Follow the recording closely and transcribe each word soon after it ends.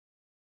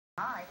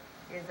High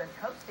is a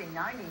toasty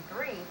 93,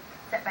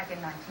 set back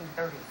in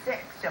 1936.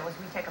 So as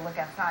we take a look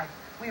outside,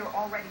 we are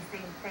already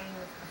seeing things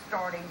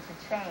starting to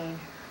change.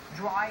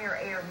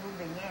 Drier air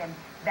moving in.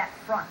 That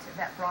front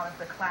that brought us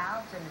the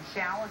clouds and the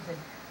showers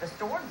and the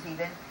storms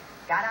even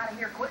got out of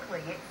here quickly.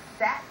 It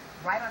sat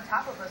right on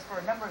top of us for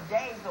a number of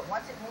days, but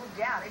once it moved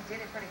down, it did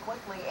it pretty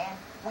quickly, and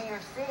we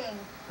are seeing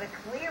the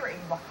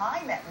clearing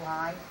behind that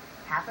line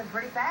happen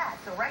pretty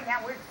fast. So right now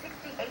we're at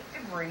 68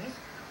 degrees.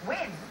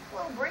 Winds a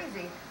little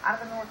breezy out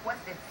of the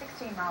northwest at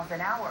 16 miles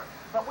an hour.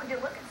 But when you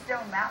look at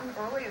Stone Mountain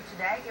earlier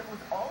today, it was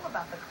all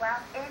about the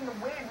clouds and the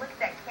wind. Look at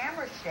that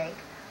camera shake.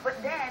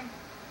 But then,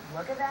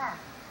 look at that.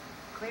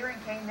 Clearing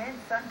came in,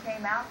 sun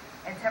came out,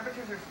 and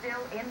temperatures are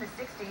still in the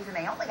 60s, and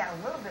they only got a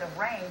little bit of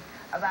rain,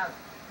 about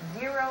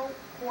 0.03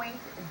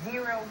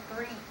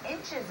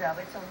 inches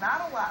of it, so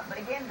not a lot. But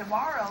again,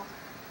 tomorrow,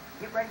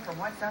 get ready for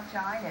more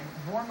sunshine and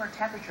warmer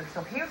temperatures.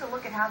 So here's a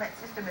look at how that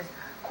system is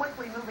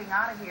quickly moving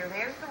out of here.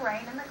 There's the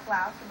rain and the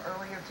clouds from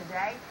earlier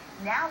today.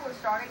 Now we're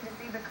starting to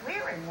see the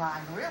clearing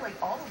line. Really,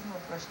 all of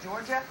northwest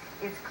Georgia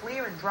is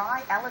clear and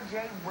dry.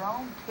 Ellijay,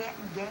 Rome,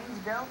 Canton,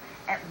 Gainesville,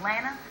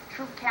 Atlanta,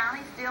 Troup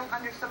County still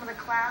under some of the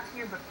clouds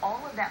here, but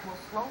all of that will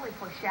slowly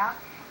push out.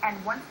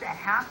 And once that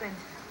happens,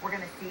 we're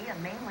going to see a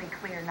mainly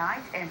clear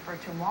night. And for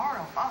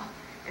tomorrow,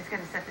 it's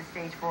going to set the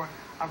stage for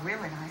a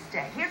really nice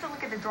day. Here's a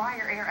look at the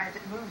drier air as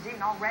it moves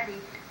in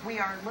already. We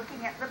are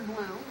looking at the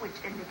blue, which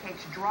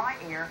indicates dry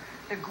air.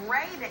 The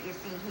gray that you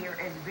see here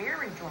is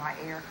very dry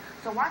air.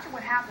 So watch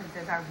what happens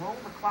as I roll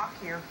the clock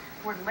here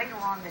for later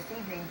on this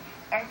evening.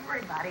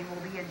 Everybody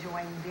will be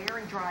enjoying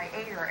very dry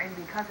air, and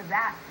because of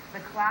that, the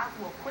clouds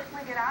will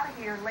quickly get out of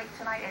here late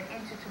tonight and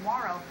into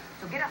tomorrow.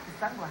 So get out the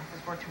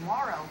sunglasses for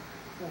tomorrow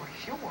for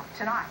sure.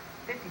 Tonight,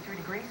 53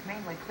 degrees,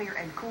 mainly clear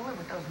and cooler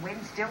with those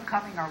winds still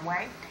coming our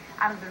way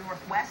out of the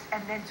northwest.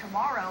 And then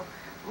tomorrow,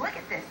 look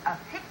at this, a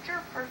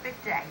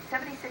picture-perfect day,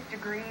 76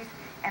 degrees,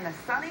 and a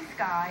sunny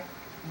sky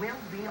will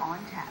be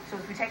on tap. So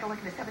as we take a look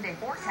at the 7-day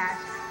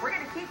forecast, we're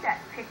going to keep that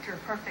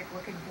picture-perfect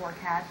looking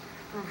forecast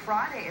through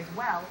Friday as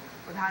well,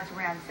 with highs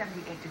around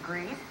 78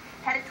 degrees,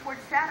 headed towards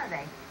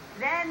Saturday.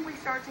 Then we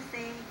start to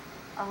see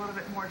a little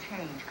bit more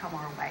change come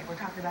our way. We're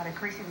talking about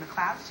increasing the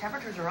clouds.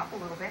 Temperatures are up a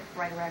little bit,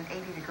 right around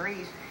 80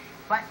 degrees,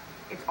 but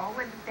it's all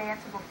in the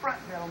danceable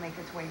front that'll make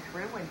its way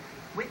through. And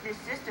with this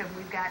system,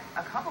 we've got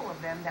a couple of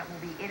them that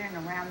will be in and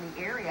around the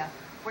area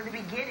for the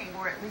beginning,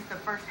 or at least the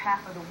first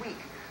half of the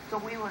week. So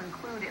we will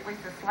include at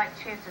least a slight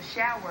chance of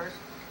showers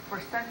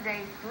for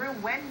Sunday through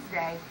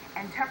Wednesday,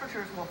 and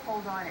temperatures will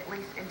hold on at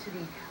least into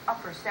the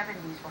upper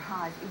 70s for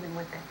highs, even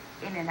with the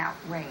in and out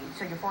rain.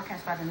 So your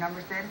forecast by the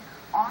numbers then,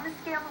 on a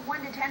scale of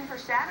 1 to 10 for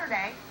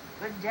Saturday,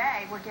 good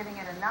day, we're giving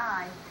it a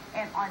 9.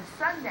 And on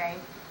Sunday,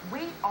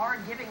 we are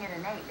giving it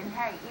an 8. And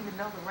hey, even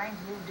though the rain's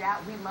moved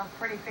out, we love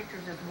pretty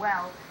pictures as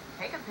well.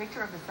 Take a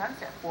picture of the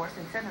sunset for us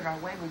and send it our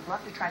way. We'd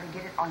love to try to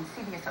get it on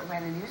CBS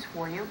Atlanta News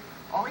for you.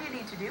 All you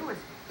need to do is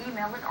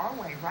email it our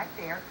way right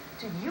there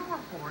to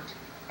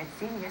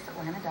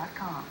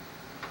youreport@cbsatlanta.com.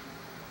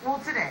 Well,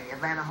 today,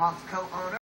 Atlanta Hawks co-owner